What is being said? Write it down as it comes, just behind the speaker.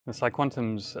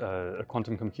PsiQuantum's a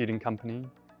quantum computing company.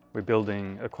 We're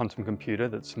building a quantum computer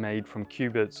that's made from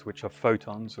qubits, which are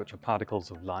photons, which are particles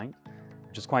of light,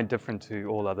 which is quite different to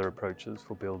all other approaches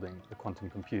for building a quantum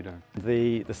computer.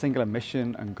 The singular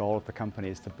mission and goal of the company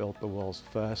is to build the world's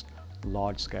first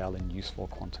large-scale and useful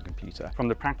quantum computer. From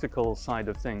the practical side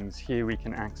of things, here we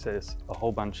can access a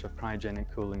whole bunch of cryogenic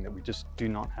cooling that we just do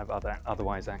not have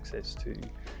otherwise access to.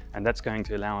 And that's going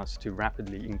to allow us to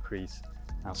rapidly increase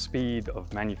our speed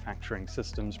of manufacturing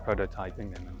systems,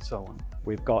 prototyping them, and so on.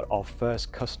 We've got our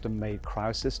first custom-made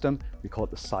cryo system. We call it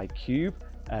the PsiQube.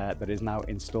 That is now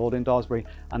installed in Daresbury,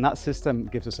 and that system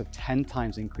gives us a 10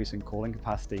 times increase in cooling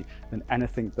capacity than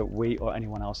anything that we or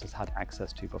anyone else has had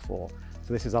access to before.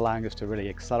 So this is allowing us to really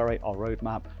accelerate our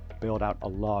roadmap, build out a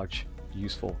large,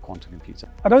 useful quantum computer.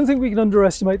 I don't think we can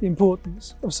underestimate the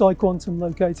importance of PsiQuantum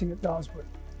locating at Daresbury.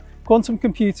 Quantum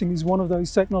computing is one of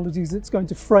those technologies that's going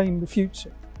to frame the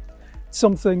future. It's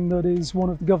something that is one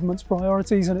of the government's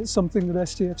priorities, and it's something that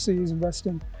STFC is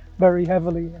investing very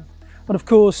heavily in. And of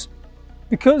course,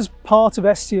 because part of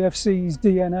STFC's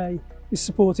DNA is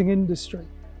supporting industry,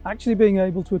 actually being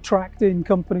able to attract in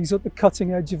companies at the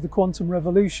cutting edge of the quantum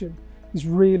revolution is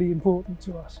really important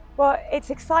to us. Well, it's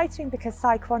exciting because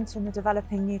PsiQuantum are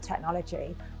developing new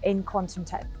technology in quantum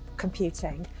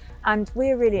computing, and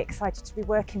we're really excited to be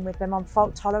working with them on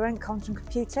fault-tolerant quantum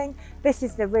computing. This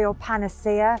is the real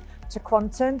panacea to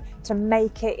quantum, to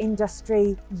make it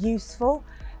industry useful.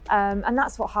 And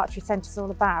that's what Hartree Centre is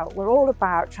all about. We're all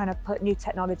about trying to put new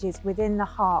technologies within the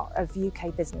heart of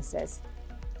UK businesses.